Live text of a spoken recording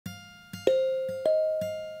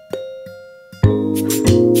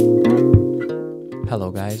Hello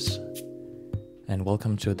guys, and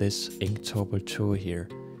welcome to this Inktober tour here.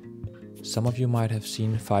 Some of you might have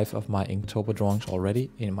seen 5 of my Inktober drawings already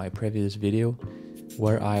in my previous video,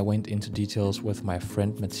 where I went into details with my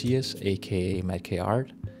friend Matthias, aka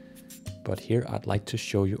MatKArt. But here I'd like to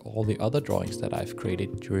show you all the other drawings that I've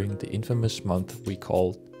created during the infamous month we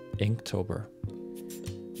call Inktober.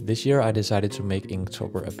 This year I decided to make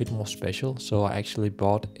Inktober a bit more special, so I actually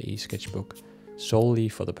bought a sketchbook solely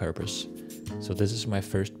for the purpose. So this is my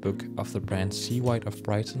first book of the brand Sea White of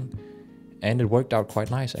Brighton, and it worked out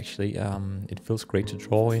quite nice actually. It feels great to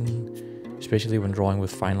draw in, especially when drawing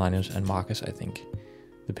with fine liners and markers, I think.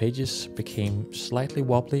 The pages became slightly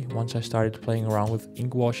wobbly once I started playing around with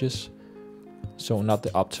ink washes, so not the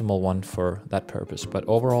optimal one for that purpose, but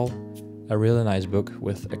overall a really nice book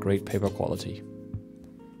with a great paper quality.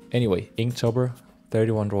 Anyway, Inktober,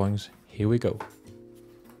 31 drawings, here we go.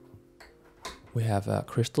 We have a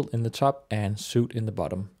crystal in the top and suit in the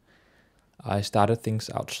bottom. I started things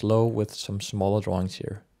out slow with some smaller drawings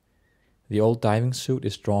here. The old diving suit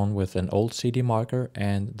is drawn with an old CD marker,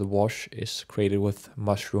 and the wash is created with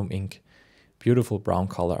mushroom ink. Beautiful brown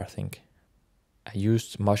color, I think. I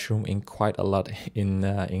used mushroom ink quite a lot in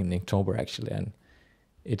Inktober actually, and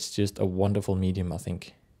it's just a wonderful medium, I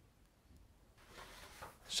think.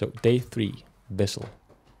 So day 3, Vessel.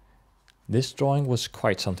 This drawing was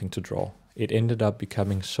quite something to draw. It ended up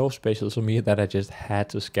becoming so special to me that I just had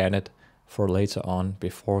to scan it for later on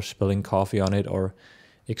before spilling coffee on it or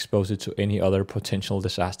expose it to any other potential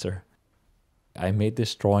disaster. I made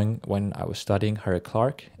this drawing when I was studying Harry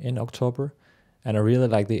Clarke in October, and I really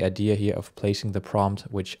like the idea here of placing the prompt,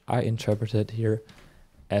 which I interpreted here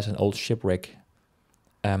as an old shipwreck,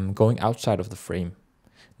 going outside of the frame.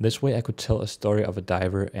 This way I could tell a story of a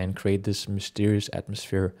diver and create this mysterious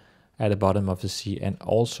atmosphere at the bottom of the sea, and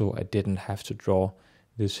also I didn't have to draw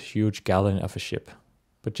this huge galleon of a ship,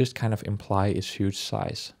 but just kind of imply its huge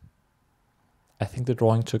size. I think the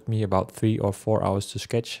drawing took me about 3 or 4 hours to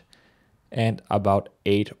sketch, and about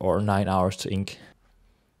 8 or 9 hours to ink.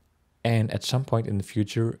 And at some point in the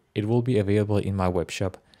future, it will be available in my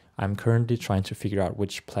webshop. I'm currently trying to figure out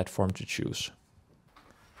which platform to choose.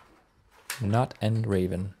 Knot and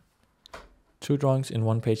Raven. 2 drawings in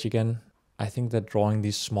one page again. I think that drawing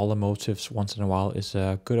these smaller motifs once in a while is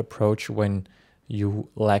a good approach when you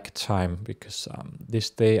lack time, because this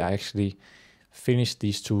day I actually finished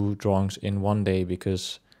these 2 drawings in one day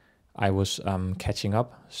because I was catching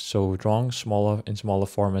up. So drawing in smaller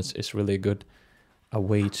formats is really a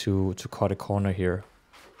way to cut a corner here.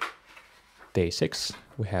 Day 6,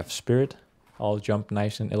 we have Spirit. I'll jump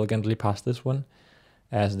nice and elegantly past this one,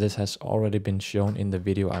 as this has already been shown in the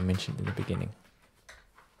video I mentioned in the beginning.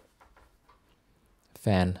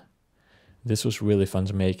 Fan. This was really fun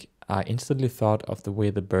to make. I instantly thought of the way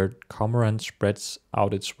the bird cormorant spreads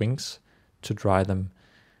out its wings to dry them.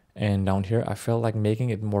 And down here I felt like making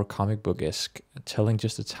it more comic book-esque, telling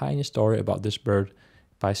just a tiny story about this bird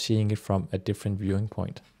by seeing it from a different viewing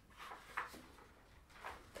point.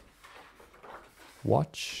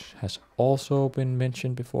 Watch has also been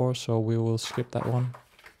mentioned before, so we will skip that one.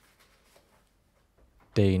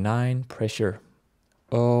 Day 9, Pressure.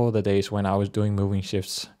 Oh, the days when I was doing moving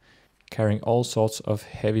shifts, carrying all sorts of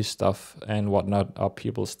heavy stuff and whatnot up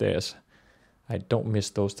people's stairs. I don't miss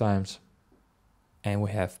those times. And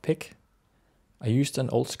we have Pick. I used an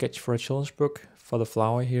old sketch for a children's book for the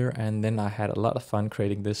flower here, and then I had a lot of fun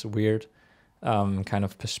creating this weird kind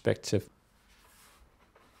of perspective.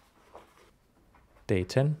 Day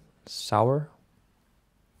 10, Sour.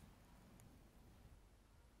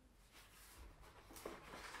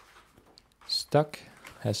 Stuck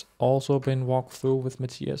has also been walked through with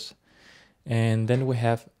Matthias. And then we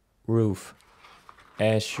have Roof.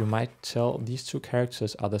 As you might tell, these 2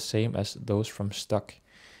 characters are the same as those from Stuck.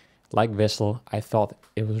 Like Vessel, I thought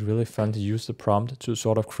it was really fun to use the prompt to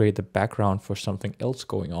sort of create the background for something else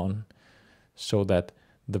going on, so that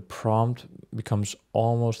the prompt becomes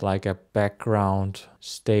almost like a background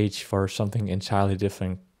stage for something entirely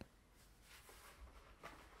different.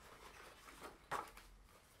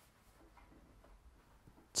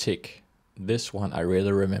 Tick. This one I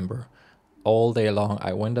really remember. All day long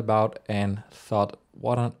I went about and thought,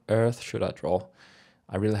 what on earth should I draw?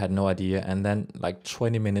 I really had no idea, and then like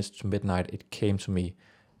 20 minutes to midnight it came to me.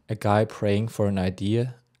 A guy praying for an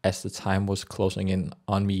idea as the time was closing in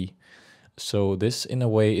on me. So this in a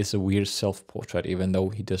way is a weird self-portrait, even though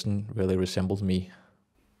he doesn't really resemble me.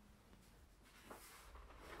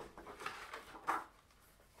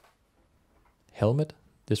 Helmet.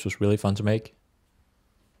 This was really fun to make.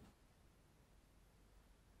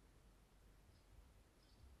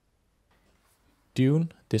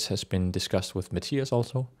 Dune, this has been discussed with Matthias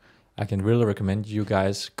also. I can really recommend you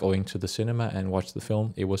guys going to the cinema and watch the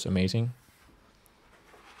film. It was amazing.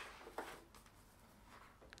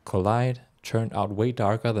 Collide turned out way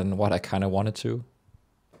darker than what I kind of wanted to.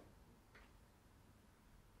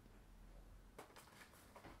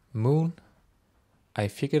 Moon, I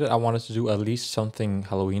figured I wanted to do at least something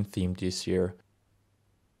Halloween themed this year.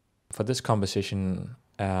 For this composition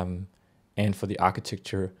and for the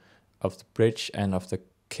architecture of the bridge and of the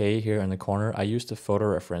K here in the corner, I used a photo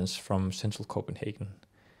reference from Central Copenhagen.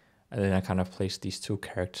 And then I kind of placed these two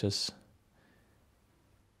characters.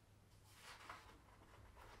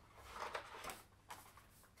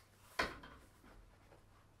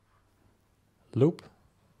 Loop,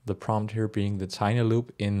 the prompt here being the tiny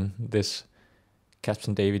loop in this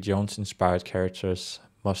Captain Davy Jones inspired character's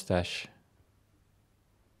mustache.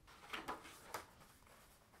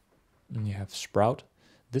 And you have Sprout.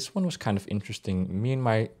 This one was kind of interesting. Me and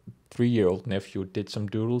my 3-year-old nephew did some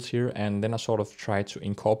doodles here, and then I sort of tried to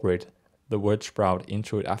incorporate the word Sprout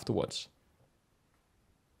into it afterwards.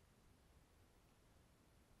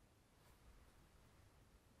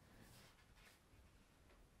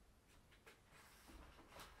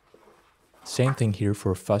 Same thing here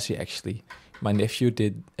for Fuzzy actually. My nephew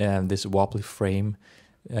did this wobbly frame,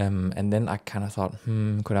 and then I kind of thought,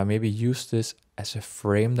 could I maybe use this as a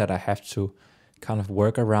frame that I have to kind of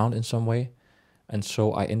work around in some way? And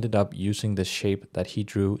so I ended up using the shape that he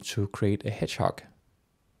drew to create a hedgehog.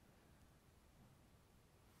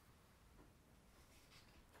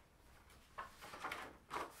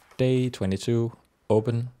 Day 22,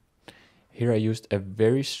 open. Here I used a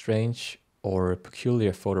very strange or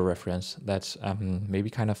peculiar photo reference that's maybe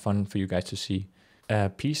kind of fun for you guys to see. A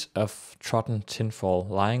piece of trodden tinfoil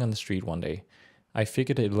lying on the street one day. I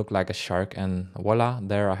figured it looked like a shark, and voila,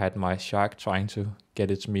 there I had my shark trying to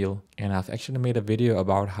get its meal. And I've actually made a video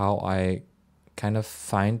about how I kind of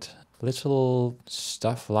find little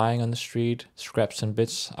stuff lying on the street, scraps and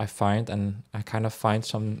bits I find, and I kind of find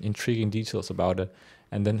some intriguing details about it,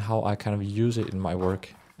 and then how I kind of use it in my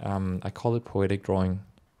work. I call it poetic drawing.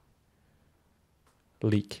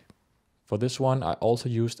 Leak. For this one, I also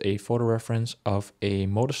used a photo reference of a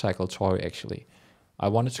motorcycle toy actually. I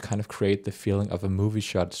wanted to kind of create the feeling of a movie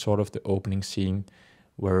shot, sort of the opening scene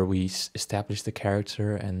where we establish the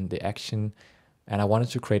character and the action, and I wanted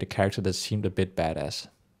to create a character that seemed a bit badass.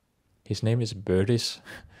 His name is Birdis.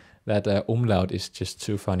 That umlaut is just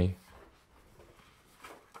too funny.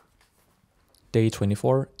 Day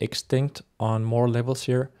 24, extinct on more levels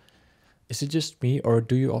here. Is it just me, or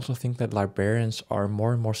do you also think that librarians are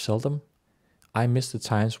more and more seldom? I miss the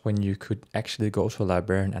times when you could actually go to a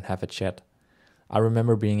librarian and have a chat. I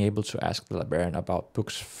remember being able to ask the librarian about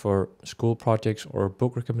books for school projects or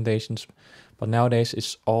book recommendations, but nowadays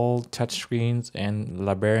it's all touchscreens and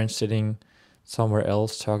librarians sitting somewhere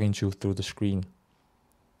else talking to you through the screen.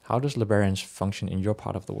 How does librarians function in your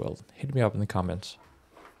part of the world? Hit me up in the comments.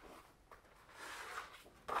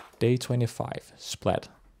 Day 25, Splat.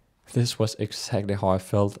 This was exactly how I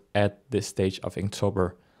felt at this stage of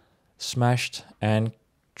Inktober. Smashed and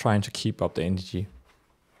trying to keep up the energy.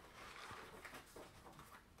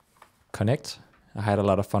 Connect. I had a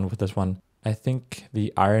lot of fun with this one. I think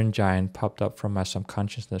the Iron Giant popped up from my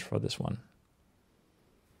subconsciousness for this one.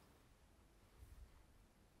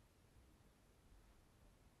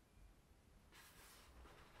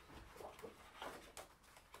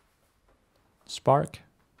 Spark.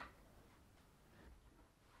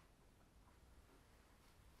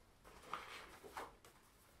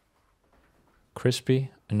 Crispy,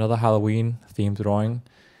 another Halloween themed drawing.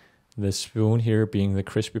 The spoon here being the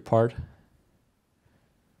crispy part.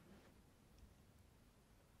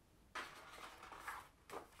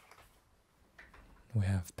 We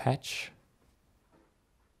have Patch.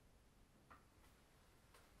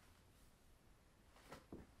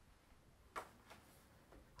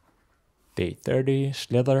 Day 30,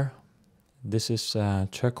 Slither. This is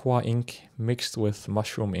turquoise ink mixed with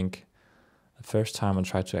mushroom ink. The first time I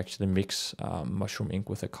tried to actually mix mushroom ink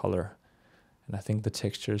with a color. And I think the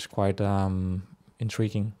texture is quite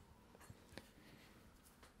intriguing.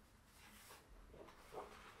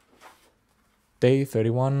 Day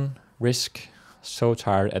 31, Risk. So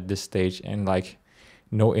tired at this stage and like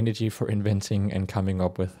no energy for inventing and coming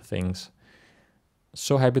up with things.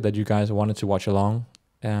 So happy that you guys wanted to watch along.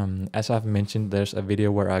 As I've mentioned, there's a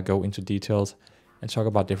video where I go into details and talk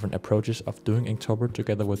about different approaches of doing Inktober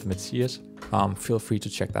together with Matthias. Feel free to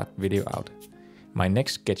check that video out. My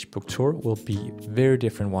next sketchbook tour will be a very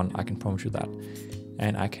different one, I can promise you that.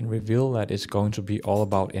 And I can reveal that it's going to be all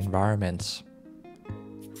about environments.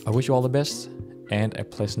 I wish you all the best and a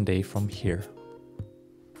pleasant day from here.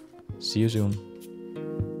 See you soon.